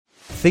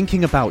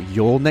thinking about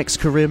your next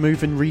career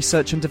move in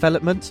research and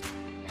development?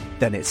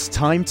 Then it's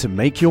time to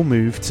make your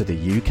move to the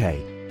UK.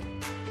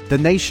 The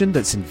nation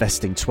that's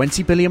investing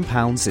 £20 billion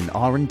in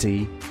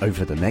R&D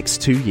over the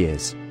next 2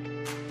 years.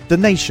 The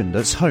nation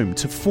that's home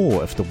to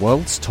 4 of the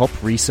world's top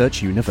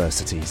research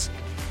universities.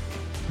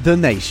 The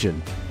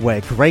nation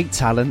where great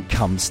talent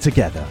comes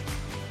together.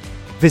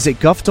 Visit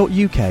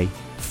gov.uk/great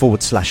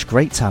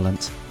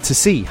talent to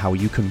see how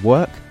you can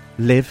work,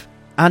 live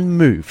and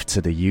move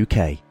to the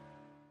UK.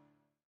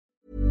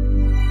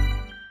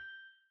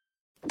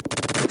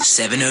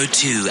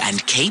 702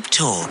 and Cape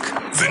Talk.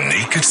 The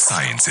Naked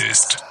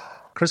Scientist.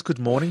 Chris, good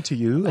morning to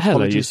you. Hello,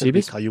 Apologies,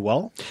 Eusebius. Are you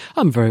well?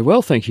 I'm very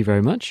well, thank you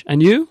very much.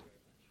 And you?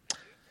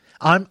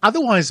 I'm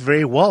otherwise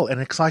very well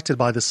and excited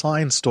by the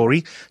science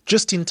story,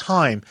 just in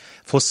time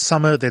for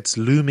summer that's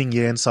looming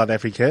here in South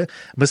Africa.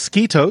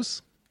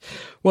 Mosquitoes.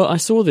 Well, I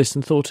saw this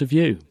and thought of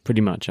you,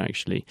 pretty much,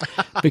 actually,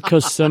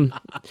 because,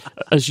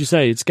 as you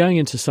say, it's going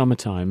into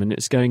summertime and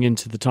it's going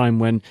into the time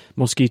when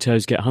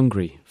mosquitoes get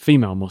hungry,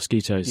 female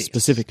mosquitoes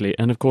specifically.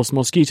 And, of course,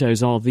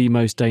 mosquitoes are the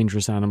most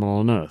dangerous animal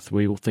on Earth.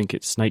 We all think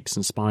it's snakes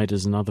and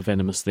spiders and other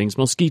venomous things.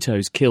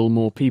 Mosquitoes kill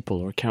more people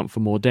or account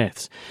for more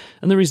deaths.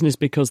 And the reason is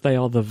because they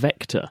are the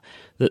vector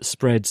that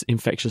spreads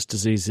infectious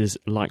diseases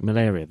like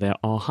malaria. There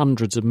are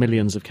hundreds of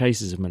millions of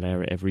cases of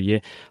malaria every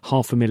year.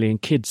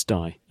 500,000 kids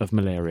die of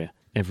malaria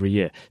every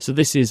year. So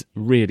this is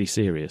really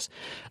serious.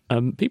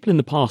 People in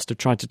the past have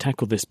tried to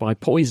tackle this by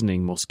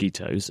poisoning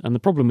mosquitoes, and the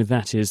problem with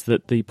that is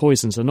that the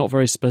poisons are not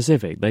very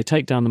specific. They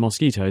take down the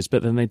mosquitoes,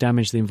 but then they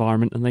damage the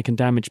environment and they can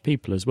damage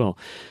people as well.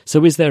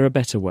 So is there a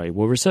better way?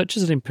 Well,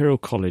 researchers at Imperial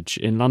College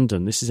in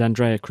London, this is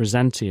Andrea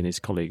Crisanti and his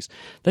colleagues,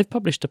 they've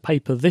published a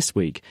paper this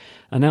week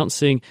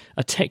announcing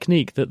a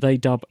technique that they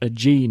dub a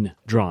gene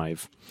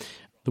drive.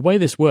 The way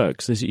this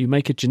works is that you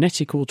make a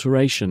genetic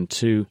alteration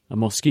to a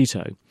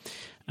mosquito,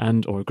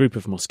 or a group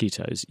of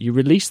mosquitoes, you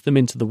release them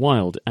into the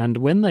wild, and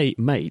when they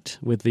mate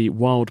with the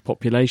wild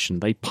population,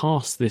 they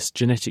pass this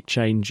genetic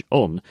change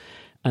on,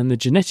 and the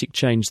genetic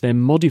change then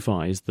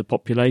modifies the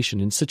population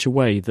in such a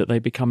way that they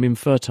become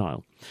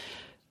infertile.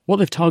 What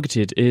they've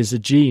targeted is a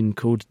gene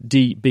called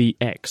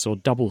DBX, or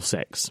double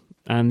sex.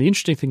 And the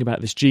interesting thing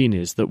about this gene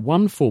is that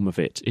one form of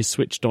it is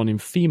switched on in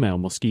female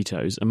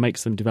mosquitoes and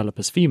makes them develop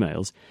as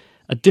females.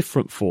 A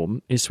different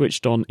form is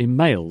switched on in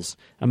males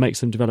and makes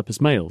them develop as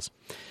males.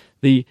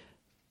 The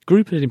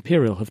group at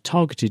Imperial have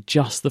targeted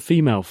just the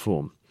female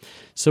form.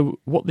 So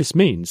what this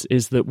means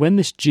is that when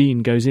this gene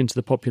goes into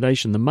the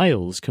population, the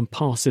males can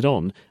pass it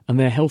on and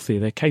they're healthy,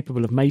 they're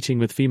capable of mating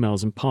with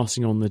females and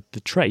passing on the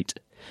trait.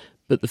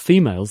 But the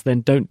females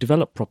then don't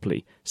develop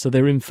properly, so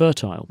they're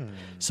infertile.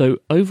 So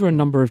over a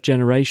number of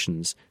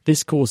generations,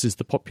 this causes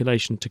the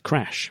population to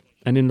crash.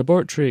 And in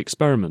laboratory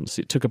experiments,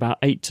 it took about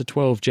 8 to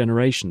 12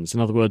 generations,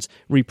 in other words,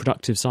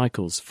 reproductive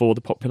cycles, for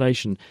the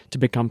population to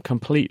become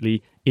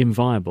completely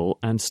inviable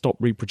and stop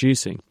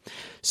reproducing.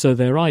 So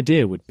their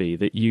idea would be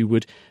that you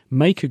would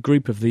make a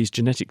group of these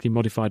genetically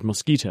modified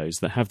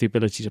mosquitoes that have the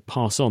ability to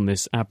pass on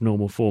this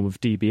abnormal form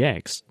of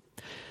DBX.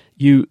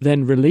 You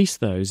then release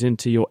those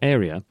into your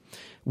area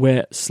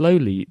where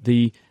slowly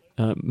the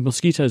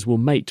mosquitoes will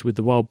mate with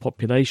the wild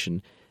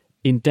population,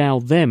 endow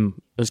them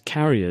as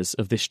carriers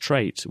of this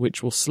trait,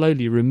 which will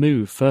slowly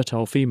remove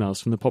fertile females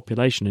from the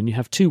population. And you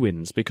have two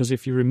wins, because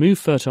if you remove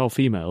fertile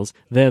females,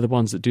 they're the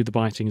ones that do the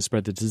biting and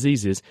spread the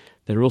diseases.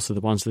 They're also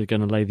the ones that are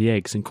going to lay the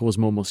eggs and cause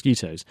more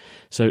mosquitoes.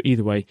 So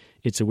either way,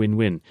 it's a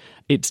win-win.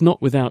 It's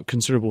not without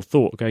considerable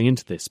thought going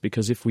into this,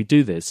 because if we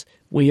do this,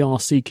 we are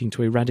seeking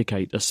to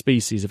eradicate a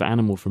species of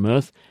animal from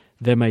Earth.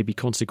 There may be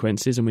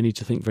consequences, and we need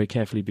to think very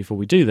carefully before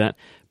we do that.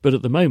 But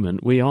at the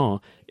moment, we are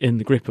in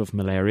the grip of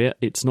malaria.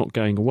 It's not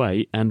going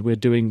away, and we're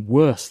doing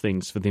worse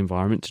things for the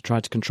environment to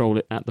try to control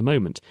it at the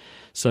moment.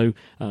 So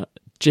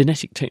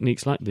genetic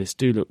techniques like this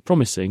do look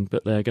promising,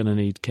 but they're going to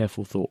need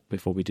careful thought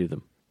before we do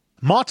them.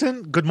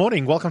 Martin, good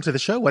morning. Welcome to the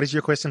show. What is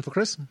your question for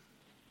Chris?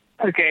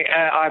 Okay,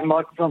 I'm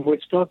Martin from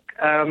Woodstock.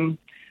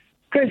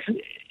 Chris,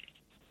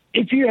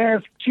 if you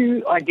have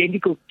two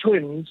identical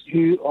twins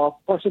who are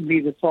possibly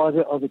the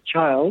father of a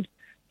child,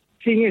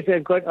 seeing as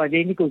they've got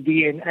identical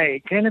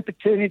DNA, can a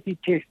paternity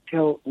test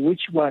tell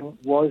which one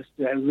was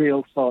the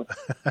real father?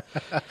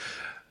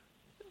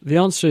 The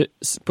answer,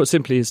 put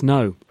simply, is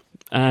no.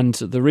 And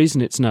the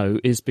reason it's no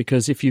is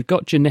because if you've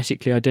got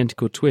genetically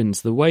identical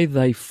twins, the way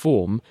they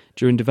form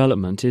during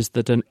development is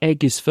that an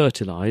egg is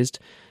fertilized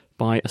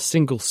by a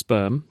single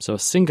sperm. So a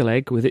single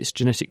egg with its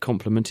genetic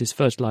complement is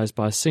fertilized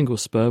by a single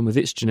sperm with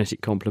its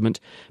genetic complement,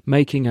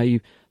 making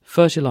a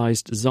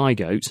fertilized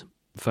zygote,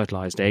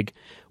 fertilized egg,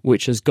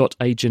 which has got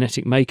a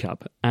genetic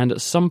makeup. And at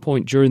some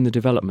point during the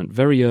development,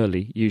 very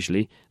early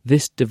usually,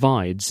 this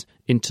divides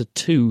into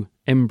two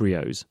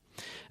embryos.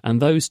 And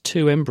those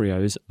two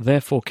embryos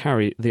therefore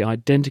carry the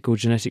identical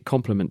genetic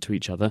complement to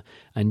each other,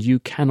 and you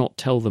cannot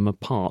tell them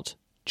apart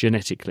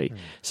genetically.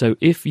 So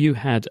if you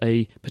had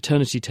a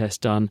paternity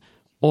test done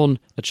on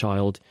a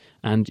child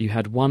and you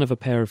had one of a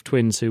pair of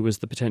twins who was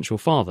the potential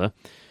father,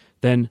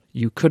 then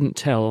you couldn't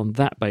tell on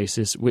that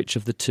basis which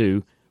of the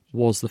two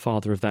was the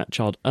father of that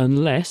child,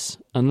 unless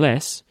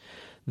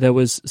there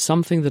was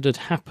something that had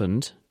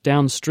happened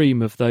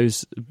downstream of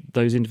those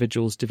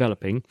individuals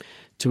developing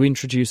to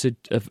introduce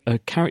a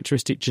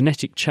characteristic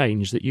genetic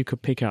change that you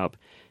could pick up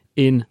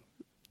in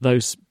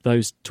those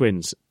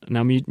twins.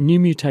 Now, new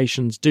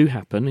mutations do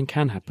happen and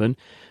can happen,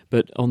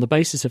 but on the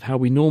basis of how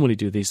we normally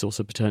do these sorts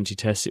of paternity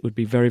tests, it would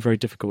be very, very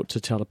difficult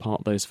to tell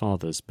apart those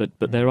fathers. But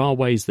there are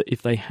ways that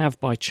if they have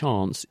by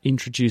chance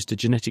introduced a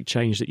genetic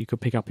change that you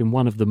could pick up in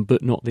one of them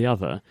but not the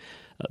other,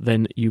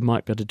 then you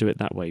might be able to do it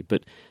that way.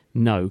 But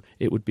no,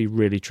 it would be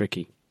really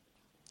tricky.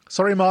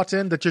 Sorry,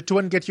 Martin, did your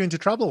twin get you into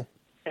trouble?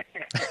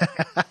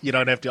 You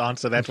don't have to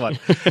answer that one.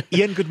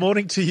 Ian, good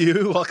morning to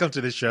you. Welcome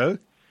to the show.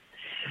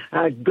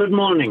 Good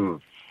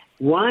morning.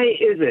 Why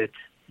is it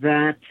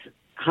that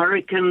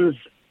hurricanes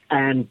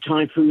and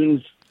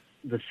typhoons,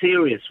 the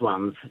serious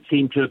ones,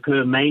 seem to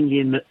occur mainly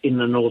in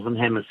the northern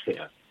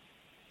hemisphere?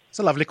 It's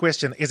a lovely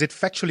question. Is it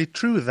factually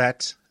true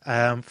that,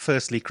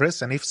 firstly,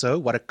 Chris, and if so,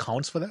 what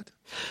accounts for that?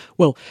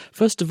 Well,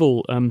 first of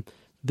all,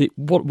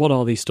 what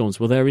are these storms?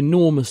 Well, they're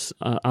enormous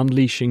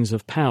unleashings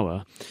of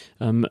power,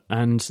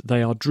 and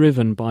they are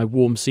driven by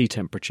warm sea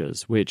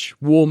temperatures, which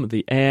warm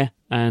the air,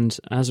 and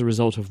as a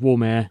result of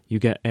warm air, you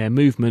get air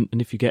movement,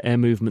 and if you get air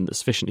movement that's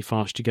sufficiently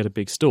fast, you get a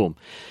big storm.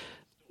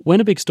 When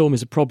a big storm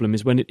is a problem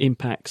is when it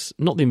impacts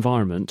not the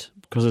environment,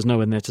 because there's no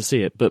one there to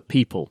see it, but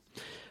people.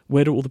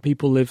 Where do all the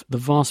people live? The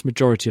vast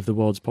majority of the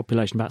world's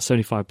population, about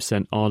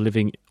 75% are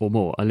living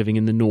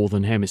in the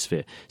northern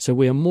hemisphere. So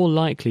we are more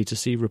likely to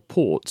see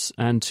reports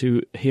and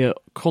to hear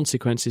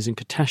consequences and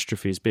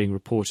catastrophes being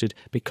reported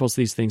because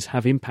these things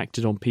have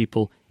impacted on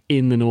people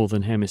in the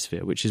northern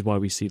hemisphere, which is why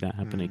we see that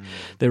happening.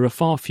 There are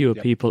far fewer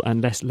people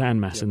and less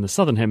landmass in the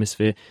southern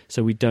hemisphere,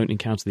 so we don't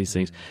encounter these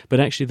things. But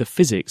actually the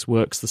physics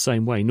works the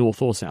same way,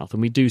 north or south,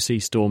 and we do see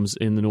storms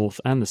in the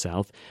north and the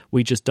south.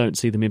 We just don't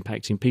see them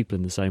impacting people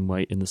in the same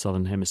way in the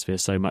southern hemisphere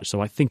so much. So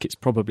I think it's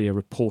probably a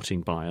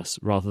reporting bias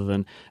rather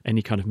than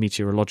any kind of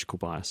meteorological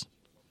bias.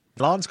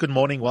 Lance, good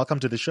morning. Welcome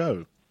to the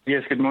show.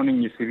 Yes, good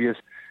morning, Eusebius.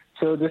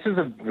 So this is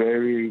a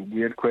very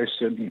weird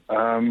question.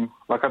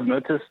 Like I've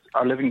noticed,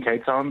 I live in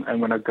Cape Town, and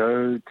when I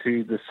go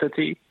to the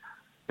city,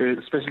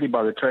 especially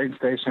by the train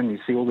station, you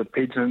see all the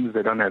pigeons.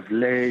 They don't have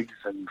legs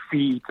and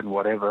feet and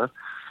whatever.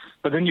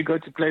 But then you go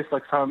to a place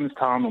like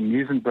Simonstown or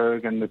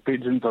Muizenberg, and the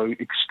pigeons are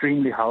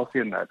extremely healthy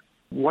in that.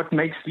 What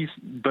makes these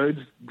birds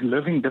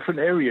live in different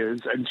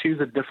areas and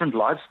choose a different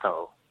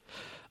lifestyle?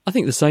 I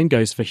think the same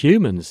goes for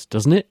humans,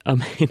 doesn't it? I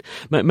mean,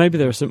 maybe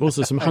there are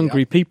also some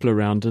hungry people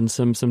around and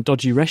some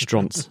dodgy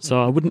restaurants.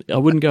 So I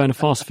wouldn't go in a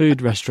fast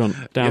food restaurant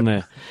down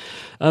there.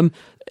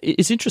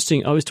 It's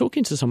interesting. I was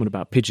talking to someone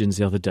about pigeons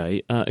the other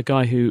day, a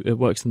guy who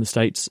works in the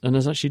States and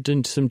has actually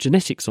done some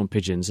genetics on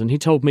pigeons. And he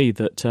told me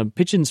that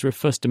pigeons were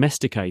first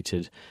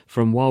domesticated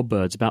from wild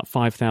birds about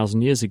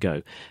 5,000 years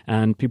ago,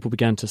 and people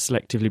began to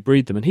selectively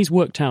breed them. And he's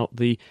worked out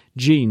the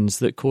genes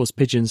that cause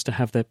pigeons to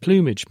have their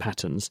plumage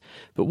patterns.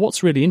 But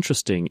what's really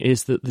interesting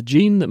is that the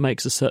gene that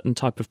makes a certain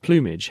type of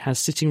plumage has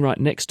sitting right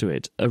next to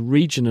it a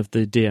region of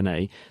the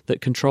DNA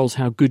that controls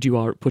how good you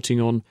are at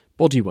putting on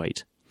body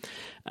weight.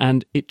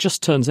 And it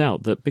just turns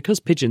out that because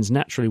pigeons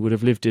naturally would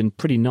have lived in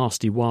pretty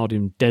nasty wild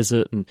in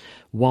desert and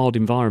wild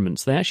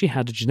environments, they actually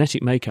had a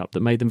genetic makeup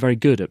that made them very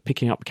good at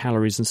picking up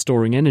calories and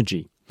storing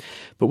energy.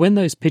 But when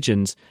those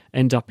pigeons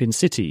end up in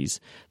cities,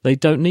 they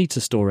don't need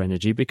to store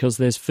energy because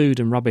there's food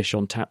and rubbish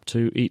on tap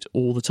to eat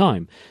all the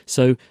time.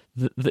 So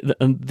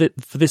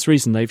for this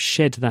reason, they've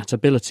shed that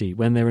ability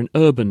when they're an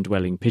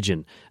urban-dwelling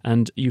pigeon.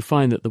 And you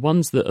find that the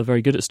ones that are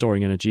very good at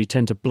storing energy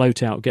tend to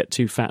bloat out, get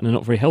too fat, and are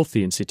not very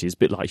healthy in cities, a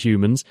bit like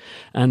humans.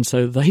 And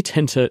so they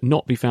tend to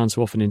not be found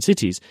so often in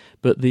cities.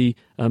 But the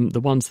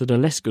ones that are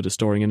less good at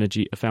storing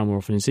energy are found more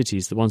often in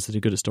cities. The ones that are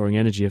good at storing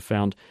energy are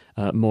found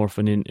more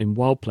often in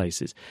wild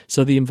places.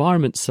 So the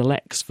environment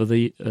selects for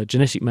the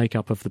genetic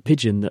makeup of the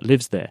pigeon that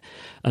lives there.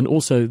 And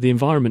also the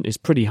environment is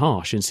pretty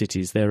harsh in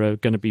cities. There are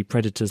going to be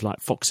predators like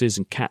foxes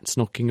and cats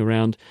knocking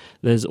around.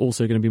 There's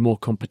also going to be more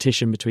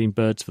competition between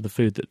birds for the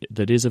food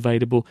that is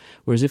available.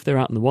 Whereas if they're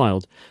out in the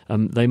wild,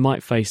 they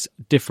might face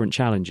different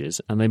challenges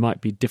and they might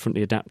be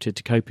differently adapted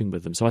to coping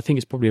with them. So I think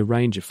it's probably a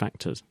range of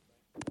factors.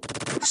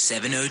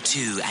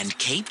 702 and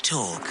Cape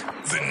Talk.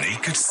 The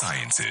Naked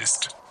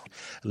Scientist.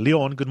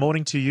 Leon, good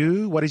morning to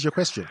you. What is your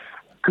question?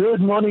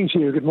 Good morning to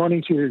you. Good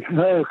morning to you.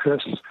 Hello,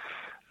 Chris.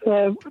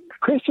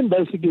 Question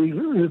basically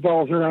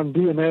revolves around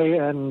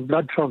DNA and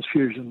blood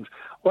transfusions.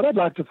 What I'd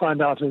like to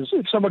find out is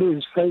if somebody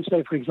is, say,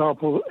 for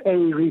example, A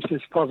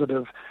rhesus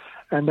positive,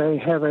 and they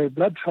have a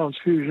blood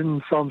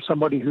transfusion from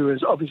somebody who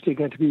is obviously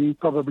going to be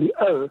probably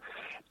O,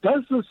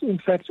 does this in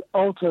fact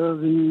alter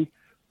the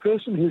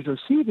person who's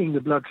receiving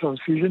the blood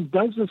transfusion?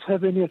 Does this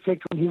have any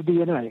effect on his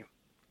DNA?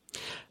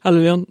 Hello,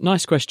 Leon.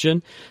 Nice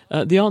question.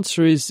 The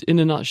answer is, in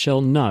a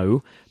nutshell,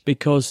 no,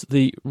 because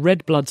the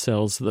red blood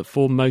cells that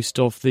form most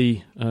of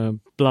the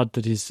blood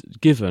that is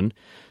given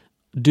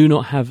do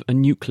not have a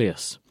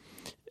nucleus.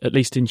 at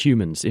least in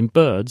humans. In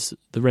birds,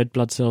 the red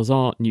blood cells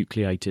are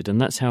nucleated, and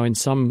that's how in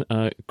some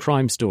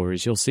crime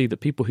stories you'll see that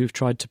people who've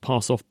tried to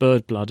pass off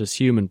bird blood as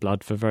human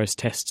blood for various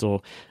tests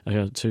or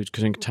to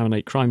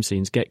contaminate crime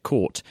scenes get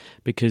caught,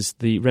 because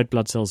the red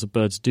blood cells of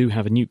birds do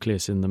have a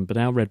nucleus in them, but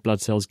our red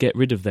blood cells get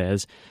rid of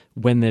theirs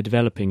when they're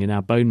developing in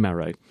our bone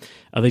marrow.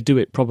 They do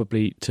it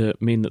probably to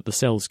mean that the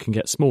cells can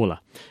get smaller,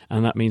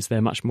 and that means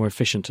they're much more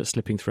efficient at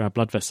slipping through our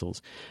blood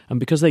vessels. And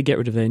because they get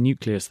rid of their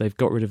nucleus, they've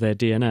got rid of their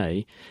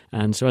DNA,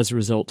 and so as a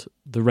result,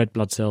 the red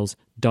blood cells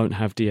don't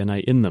have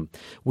DNA in them.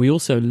 We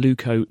also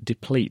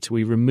leukodeplete.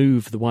 We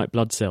remove the white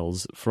blood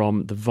cells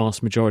from the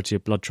vast majority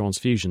of blood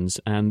transfusions,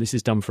 and this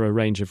is done for a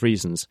range of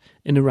reasons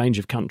in a range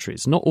of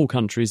countries. Not all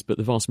countries, but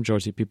the vast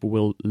majority of people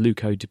will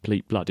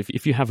leukodeplete blood.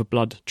 If you have a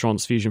blood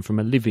transfusion from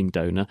a living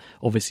donor,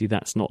 obviously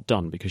that's not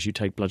done because you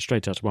take blood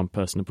straight out of one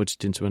person and put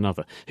it into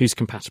another, who's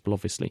compatible,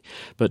 obviously.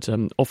 But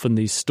often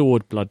these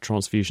stored blood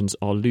transfusions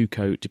are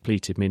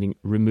leukodepleted, meaning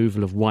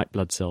removal of white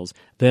blood cells.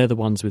 They're the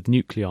ones with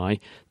nuclei,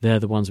 they're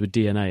the ones with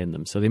DNA in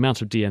them. So the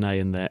amount of DNA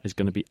in there is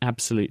going to be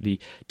absolutely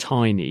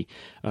tiny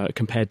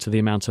compared to the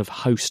amount of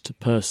host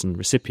person,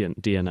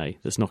 recipient DNA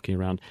that's knocking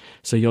around.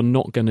 So you're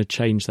not going to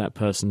change that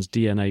person's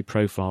DNA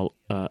profile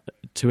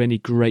to any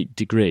great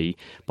degree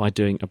by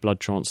doing a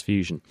blood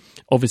transfusion.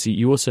 Obviously,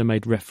 you also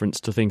made reference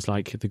to things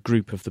like the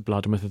group of the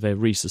blood and whether they're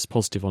rhesus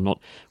positive or not.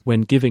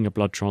 When giving a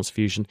blood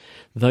transfusion,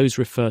 those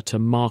refer to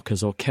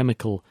markers or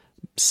chemical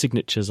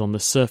signatures on the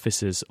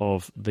surfaces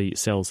of the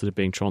cells that are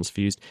being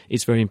transfused.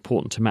 It's very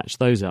important to match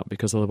those up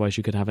because otherwise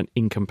you could have an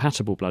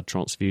incompatible blood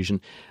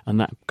transfusion and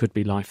that could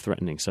be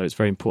life-threatening. So it's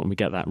very important we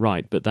get that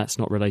right, but that's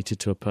not related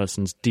to a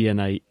person's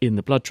DNA in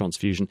the blood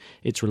transfusion.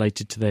 It's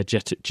related to their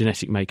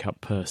genetic makeup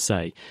per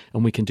se.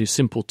 And we can do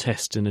simple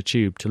tests in a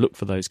tube to look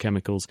for those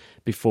chemicals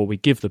before we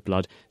give the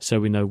blood so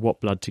we know what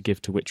blood to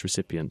give to which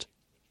recipient.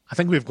 I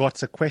think we've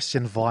got a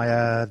question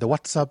via the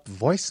WhatsApp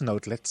voice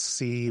note. Let's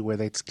see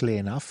whether it's clear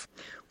enough.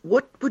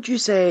 What would you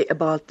say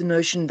about the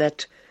notion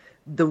that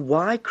the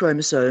Y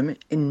chromosome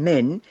in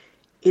men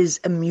is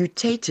a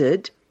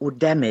mutated or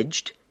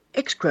damaged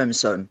X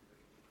chromosome?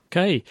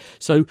 Okay,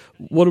 so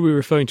what are we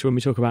referring to when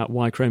we talk about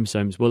Y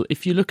chromosomes? Well,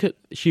 if you look at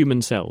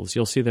human cells,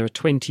 you'll see there are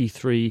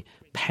 23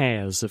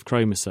 pairs of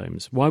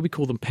chromosomes. Why we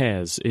call them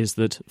pairs is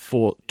that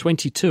for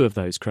 22 of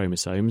those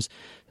chromosomes,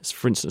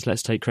 for instance,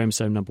 let's take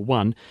chromosome number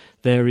 1,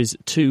 there is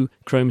 2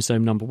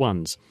 chromosome number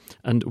 1s.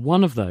 And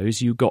one of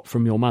those you got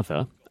from your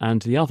mother,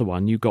 and the other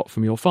one you got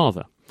from your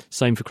father.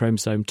 Same for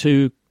chromosome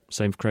 2,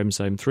 same for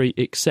chromosome 3,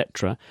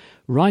 etc.,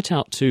 right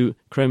out to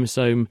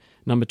chromosome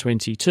number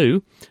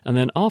 22. And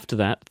then after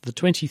that, the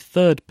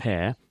 23rd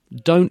pair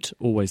don't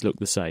always look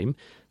the same.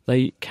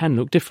 They can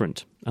look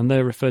different, and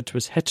they're referred to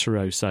as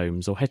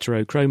heterosomes or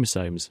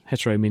heterochromosomes,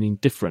 hetero meaning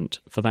different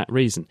for that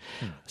reason.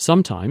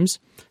 Sometimes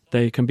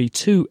there can be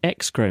 2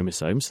 X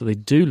chromosomes, so they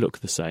do look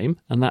the same,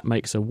 and that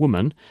makes a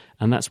woman,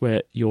 and that's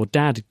where your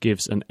dad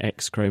gives an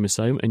X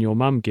chromosome and your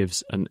mum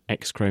gives an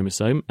X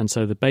chromosome, and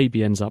so the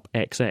baby ends up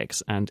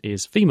XX and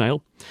is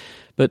female.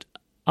 But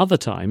other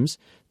times,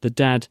 the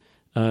dad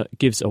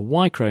gives a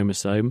Y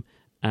chromosome,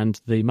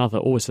 and the mother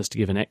always has to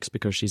give an X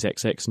because she's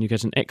XX, and you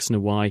get an X and a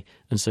Y,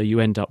 and so you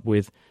end up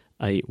with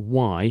a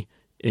Y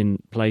in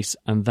place,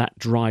 and that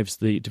drives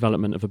the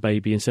development of a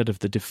baby. Instead of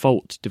the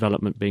default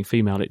development being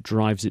female, it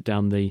drives it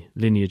down the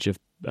lineage of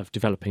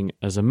developing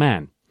as a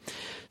man.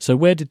 So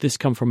where did this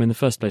come from in the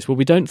first place? Well,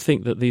 we don't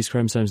think that these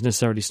chromosomes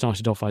necessarily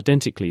started off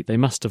identically. They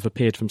must have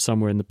appeared from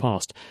somewhere in the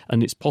past,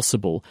 and it's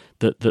possible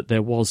that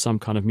there was some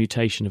kind of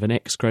mutation of an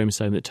X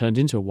chromosome that turned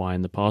into a Y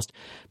in the past,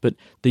 but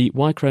the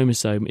Y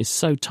chromosome is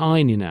so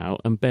tiny now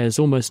and bears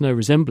almost no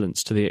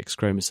resemblance to the X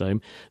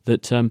chromosome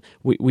that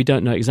we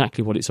don't know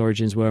exactly what its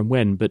origins were and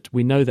when, but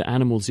we know that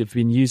animals have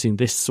been using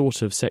this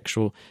sort of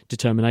sexual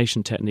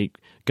determination technique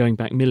going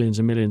back millions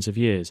and millions of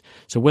years.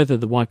 So whether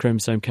the Y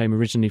chromosome came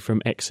originally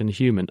from X in a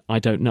human, I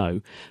don't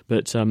know,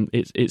 but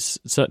it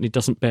certainly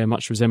doesn't bear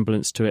much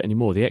resemblance to it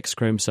anymore. The X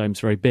chromosome's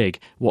very big.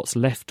 What's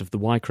left of the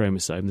Y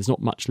chromosome, there's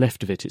not much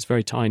left of it. It's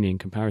very tiny in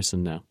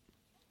comparison now.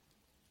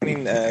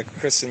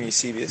 Chris and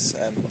Eusebius.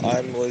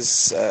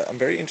 I'm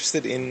very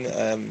interested in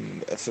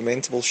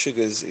fermentable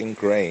sugars in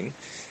grain,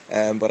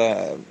 but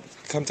I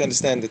come to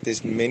understand that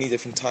there's many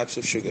different types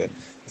of sugar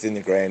within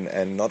the grain,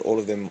 and not all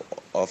of them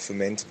are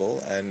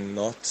fermentable, and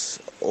not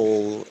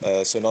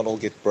all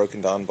get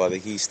broken down by the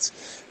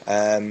yeasts.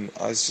 I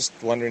was just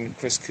wondering,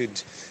 Chris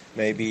could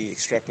maybe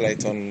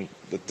extrapolate on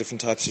the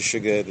different types of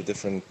sugar, the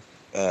different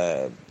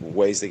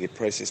ways they get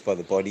processed by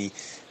the body,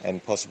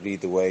 and possibly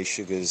the way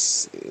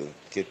sugars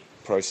get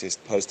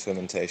processed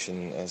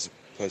post-fermentation as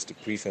opposed to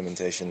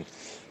pre-fermentation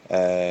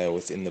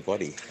within the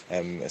body.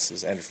 This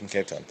is Andrew from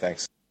Cape Town.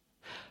 Thanks.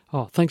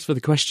 Oh, thanks for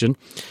the question.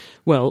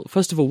 Well,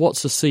 first of all,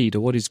 what's a seed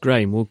or what is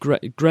grain? Well,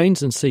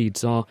 grains and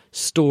seeds are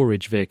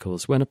storage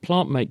vehicles. When a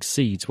plant makes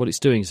seeds, what it's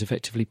doing is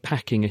effectively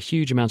packing a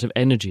huge amount of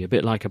energy, a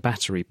bit like a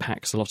battery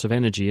packs a lot of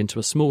energy into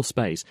a small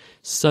space,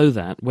 so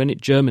that when it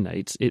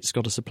germinates, it's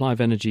got a supply of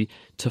energy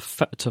to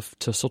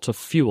sort of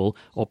fuel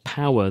or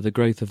power the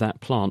growth of that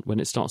plant when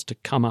it starts to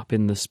come up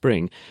in the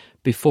spring.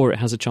 before it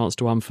has a chance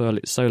to unfurl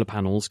its solar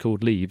panels,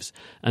 called leaves,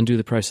 and do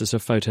the process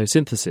of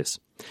photosynthesis.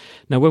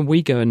 Now, when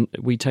we go and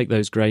we take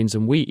those grains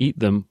and we eat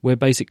them, we're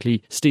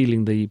basically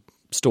stealing the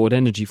stored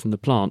energy from the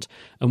plant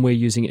and we're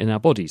using it in our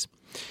bodies.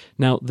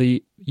 Now,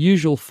 the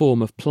usual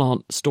form of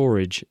plant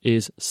storage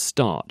is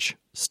starch.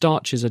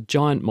 Starch is a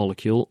giant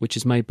molecule which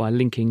is made by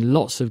linking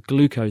lots of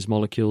glucose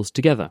molecules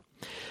together.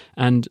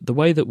 And the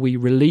way that we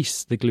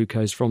release the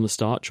glucose from the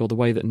starch, or the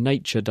way that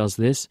nature does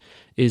this,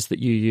 is that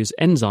you use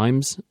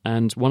enzymes,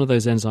 and one of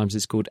those enzymes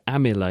is called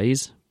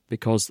amylase,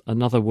 because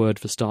another word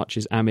for starch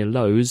is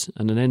amylose,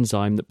 and an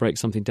enzyme that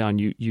breaks something down,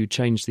 you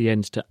change the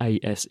end to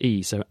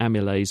ASE, so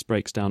amylase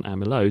breaks down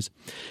amylose.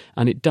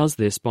 And it does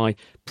this by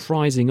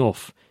prizing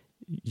off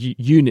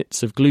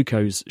units of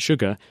glucose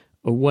sugar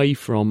away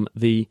from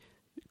the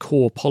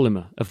core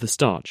polymer of the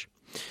starch.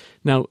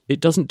 Now, it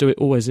doesn't do it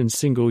always in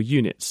single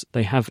units.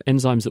 They have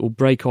enzymes that will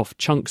break off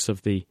chunks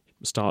of the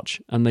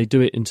starch, and they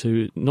do it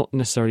into not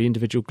necessarily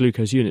individual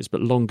glucose units, but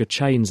longer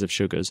chains of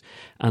sugars,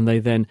 and they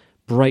then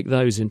break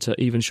those into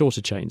even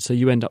shorter chains. So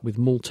you end up with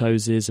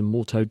maltoses and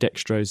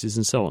maltodextroses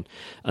and so on.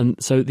 And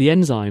so the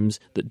enzymes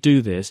that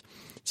do this,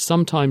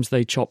 sometimes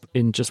they chop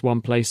in just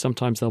one place,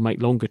 sometimes they'll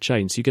make longer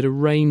chains. So you get a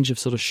range of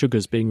sort of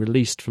sugars being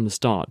released from the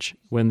starch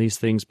when these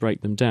things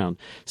break them down.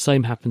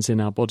 Same happens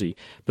in our body.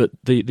 But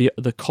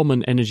the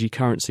common energy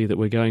currency that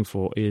we're going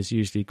for is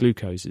usually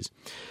glucoses.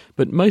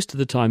 But most of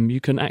the time you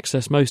can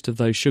access most of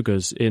those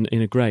sugars in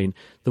a grain.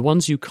 The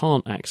ones you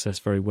can't access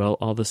very well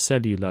are the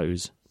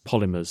cellulose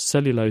polymers.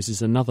 Cellulose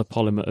is another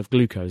polymer of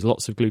glucose.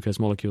 Lots of glucose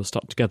molecules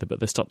stuck together, but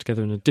they're stuck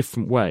together in a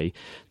different way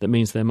that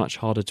means they're much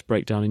harder to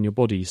break down in your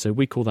body. So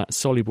we call that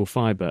soluble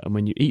fibre, and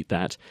when you eat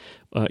that,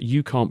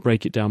 you can't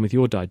break it down with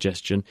your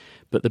digestion,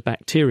 but the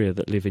bacteria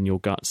that live in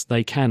your guts,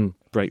 they can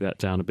break that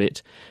down a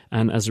bit,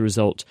 and as a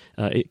result,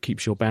 it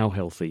keeps your bowel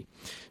healthy.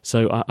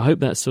 So I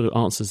hope that sort of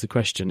answers the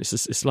question. It's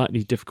a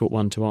slightly difficult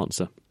one to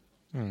answer.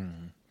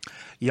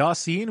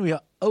 Yasin, we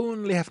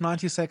only have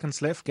 90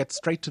 seconds left. Get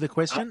straight to the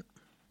question.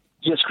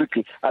 Yes,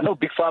 quickly. I know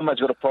Big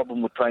Pharma's got a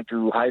problem with trying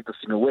to hide this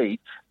thing away,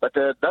 but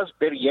does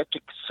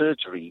bariatric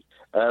surgery,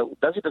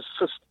 does it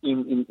assist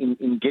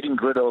in getting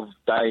rid of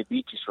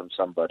diabetes from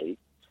somebody?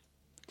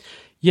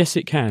 Yes,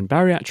 it can.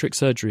 Bariatric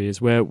surgery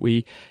is where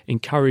we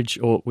encourage,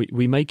 or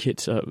we make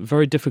it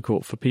very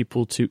difficult for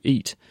people to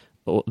eat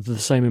or the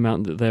same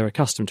amount that they're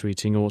accustomed to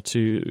eating, or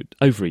to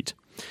overeat.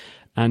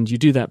 And you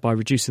do that by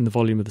reducing the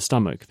volume of the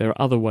stomach. There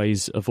are other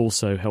ways of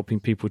also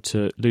helping people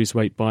to lose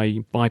weight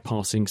by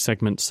bypassing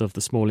segments of the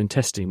small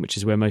intestine, which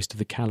is where most of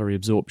the calorie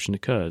absorption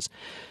occurs.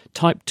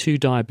 Type 2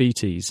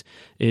 diabetes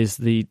is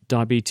the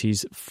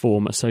diabetes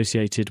form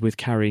associated with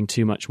carrying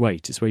too much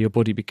weight. It's where your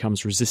body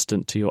becomes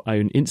resistant to your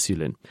own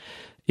insulin.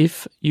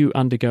 If you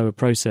undergo a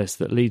process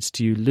that leads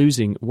to you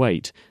losing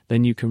weight,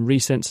 then you can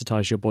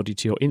resensitize your body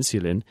to your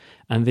insulin,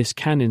 and this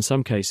can in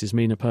some cases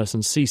mean a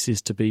person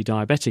ceases to be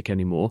diabetic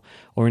anymore,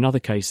 or in other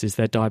cases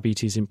their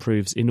diabetes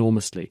improves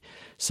enormously.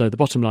 So the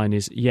bottom line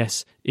is,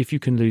 yes, if you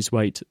can lose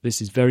weight,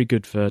 this is very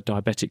good for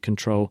diabetic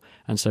control,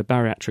 and so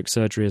bariatric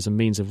surgery as a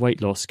means of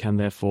weight loss can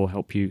therefore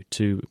help you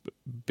to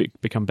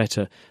become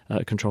better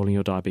at controlling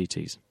your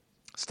diabetes.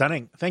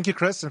 Stunning. Thank you,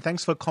 Chris, and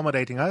thanks for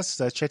accommodating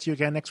us. Chat to you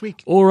again next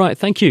week. All right,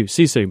 thank you.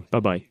 See you soon.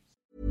 Bye-bye.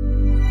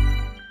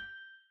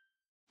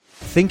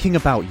 Thinking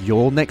about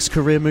your next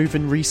career move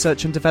in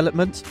research and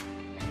development?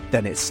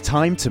 Then it's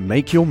time to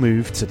make your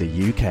move to the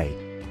UK.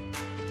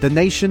 The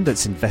nation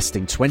that's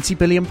investing £20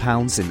 billion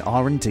in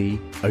R&D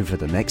over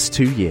the next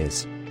 2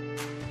 years.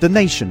 The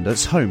nation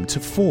that's home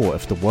to 4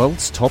 of the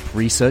world's top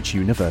research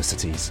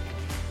universities.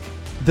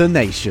 The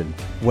nation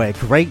where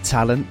great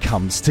talent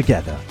comes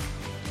together.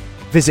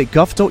 Visit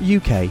gov.uk/great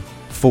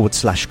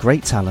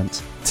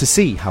talent to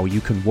see how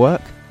you can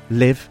work,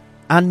 live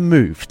and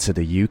move to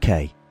the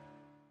UK.